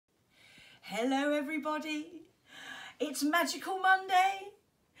Hello everybody, it's Magical Monday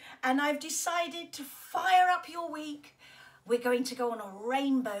and I've decided to fire up your week. We're going to go on a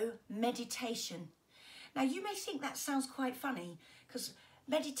rainbow meditation. Now you may think that sounds quite funny because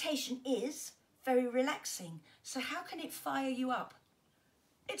meditation is very relaxing. So how can it fire you up?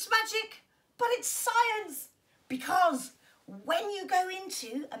 It's magic, but it's science. Because when you go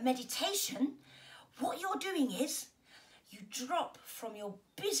into a meditation, what you're doing is you drop from your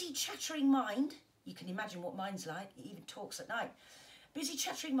busy chattering mind. You can imagine what mind's like, it even talks at night. Busy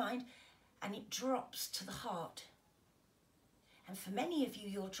chattering mind, and it drops to the heart. And for many of you,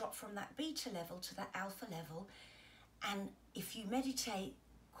 you'll drop from that beta level to that alpha level. And if you meditate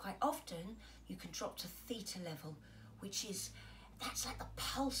quite often, you can drop to theta level, which is, that's like the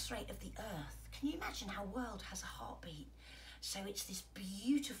pulse rate of the earth. Can you imagine how world has a heartbeat? So it's this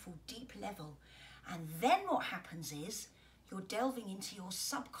beautiful deep level. And then what happens is, you're delving into your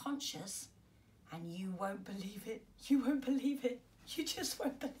subconscious and you won't believe it. You won't believe it. You just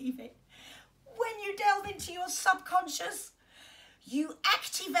won't believe it. When you delve into your subconscious, you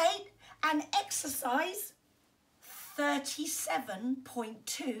activate and exercise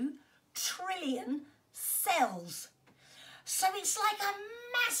 37.2 trillion cells. So it's like a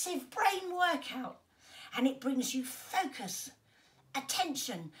massive brain workout and it brings you focus,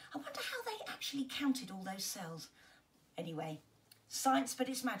 attention. I wonder how they actually counted all those cells. Anyway, science, but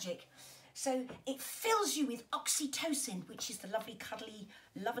it's magic. So it fills you with oxytocin, which is the lovely, cuddly,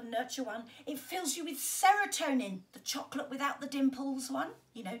 love and nurture one. It fills you with serotonin, the chocolate without the dimples one.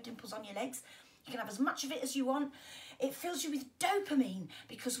 You know, dimples on your legs. You can have as much of it as you want. It fills you with dopamine,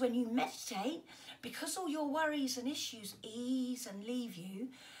 because when you meditate, because all your worries and issues ease and leave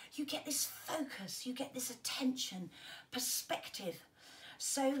you, you get this focus, you get this attention, perspective.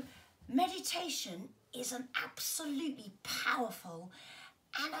 So meditation is an absolutely powerful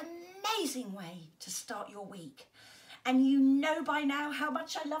and amazing way to start your week. And you know by now how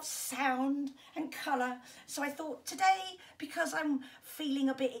much I love sound and colour. So I thought today, because I'm feeling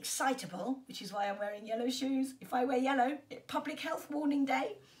a bit excitable, which is why I'm wearing yellow shoes. If I wear yellow, public health warning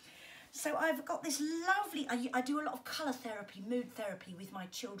day. So I've got this lovely, I do a lot of colour therapy, mood therapy with my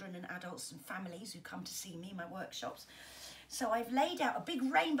children and adults and families who come to see me in my workshops. So I've laid out a big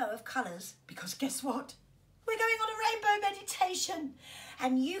rainbow of colours because guess what? We're going on a rainbow meditation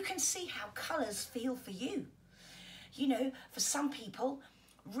and you can see how colours feel for you. You know, for some people,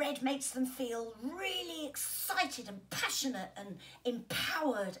 red makes them feel really excited and passionate and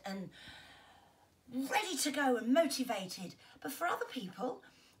empowered and ready to go and motivated. But for other people,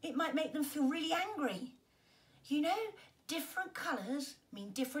 it might make them feel really angry. You know, different colours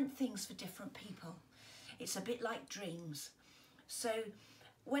mean different things for different people. It's a bit like dreams. So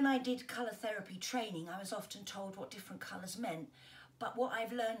when I did colour therapy training, I was often told what different colours meant. But what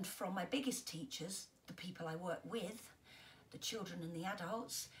I've learned from my biggest teachers, the people I work with, the children and the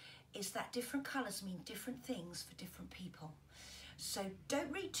adults, is that different colours mean different things for different people. So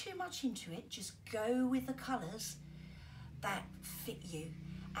don't read too much into it, just go with the colours that fit you.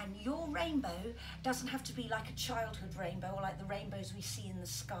 And your rainbow doesn't have to be like a childhood rainbow or like the rainbows we see in the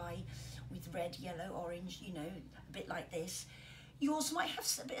sky with red, yellow, orange, you know, a bit like this. Yours might have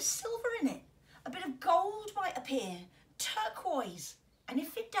a bit of silver in it, a bit of gold might appear, turquoise. And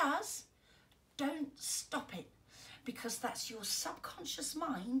if it does, don't stop it, because that's your subconscious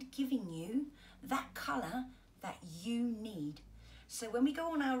mind giving you that colour that you need. So when we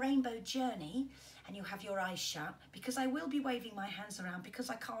go on our rainbow journey and you have your eyes shut, because I will be waving my hands around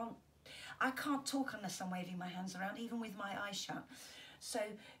because I can't talk unless I'm waving my hands around, even with my eyes shut. So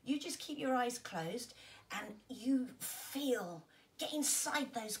you just keep your eyes closed and you feel, get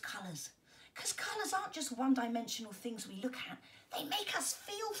inside those colours. Because colours aren't just one-dimensional things we look at. They make us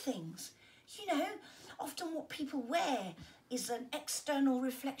feel things. You know, often what people wear is an external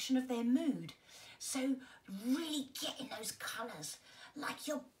reflection of their mood. So really get in those colours, like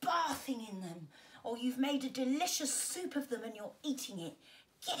you're bathing in them, or you've made a delicious soup of them and you're eating it.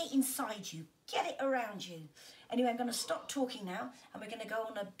 Get it inside you, get it around you. Anyway, I'm going to stop talking now and we're going to go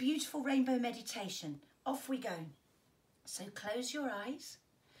on a beautiful rainbow meditation. Off we go. So close your eyes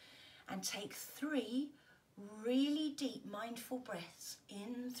and take 3 really deep mindful breaths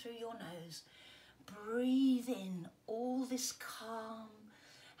in through your nose. Breathe in all this calm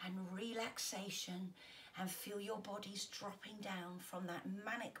and relaxation and feel your body's dropping down from that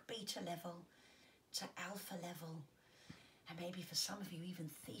manic beta level to alpha level. And maybe for some of you even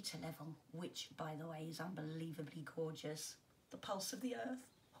theta level, which by the way is unbelievably gorgeous. The pulse of the earth.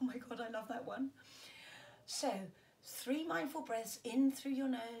 Oh my God, I love that one. So 3 mindful breaths in through your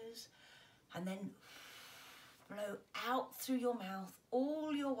nose and then blow out through your mouth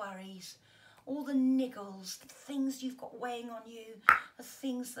all your worries, all the niggles, the things you've got weighing on you, the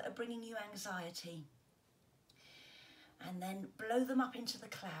things that are bringing you anxiety. And then blow them up into the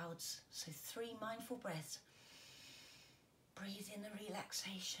clouds. So 3 mindful breaths. Breathe in the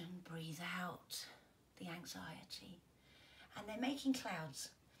relaxation, breathe out the anxiety. And they're making clouds.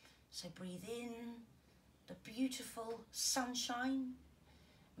 So breathe in the beautiful sunshine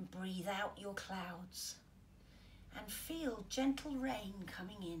and breathe out your clouds. And feel gentle rain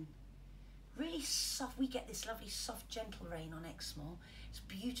coming in. Really soft, we get this lovely soft gentle rain on Exmoor. It's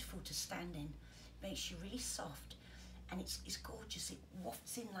beautiful to stand in. It makes you really soft and it's gorgeous. It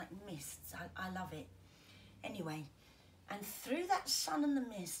wafts in like mists. I love it. Anyway, and through that sun and the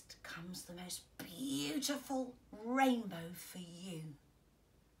mist comes the most beautiful rainbow for you.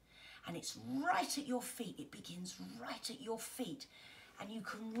 And it's right at your feet. It begins right at your feet. And you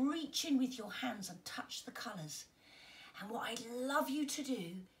can reach in with your hands and touch the colours. And what I'd love you to do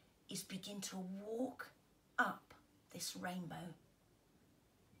is begin to walk up this rainbow.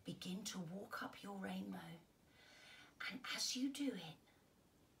 Begin to walk up your rainbow. And as you do it,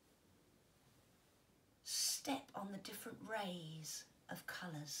 step on the different rays of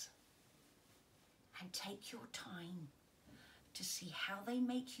colours and take your time to see how they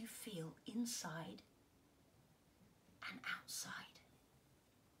make you feel inside and outside.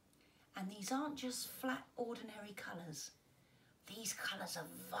 And these aren't just flat, ordinary colours. These colours are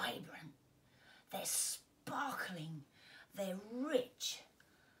vibrant, they're sparkling, they're rich.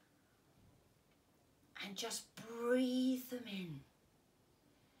 And just breathe them in.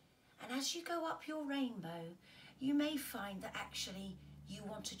 And as you go up your rainbow, you may find that actually you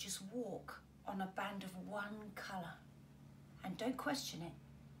want to just walk on a band of one colour. And don't question it,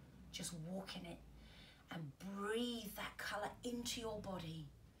 just walk in it and breathe that colour into your body.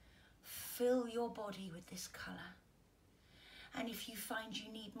 Fill your body with this colour. And if you find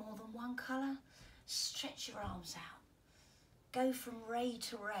you need more than one colour, stretch your arms out. Go from ray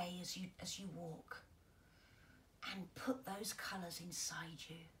to ray as you walk. And put those colours inside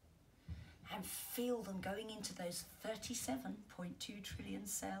you. And feel them going into those 37.2 trillion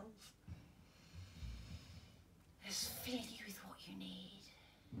cells. Just filling you with what you need.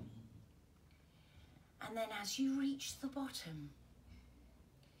 And then as you reach the bottom,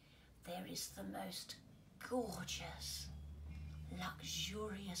 there is the most gorgeous,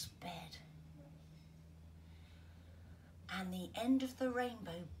 luxurious bed. And the end of the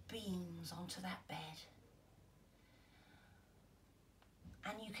rainbow beams onto that bed.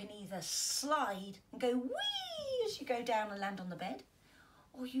 And you can either slide and go whee as you go down and land on the bed,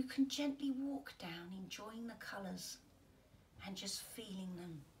 or you can gently walk down, enjoying the colours and just feeling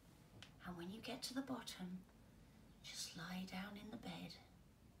them. And when you get to the bottom, just lie down in the bed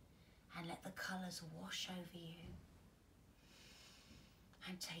and let the colours wash over you.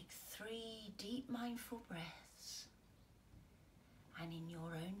 And take 3 deep mindful breaths. And in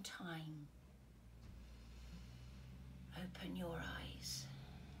your own time, open your eyes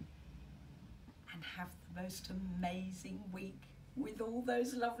and have the most amazing week with all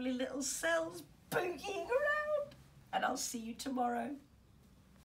those lovely little cells boogieing around. And I'll see you tomorrow.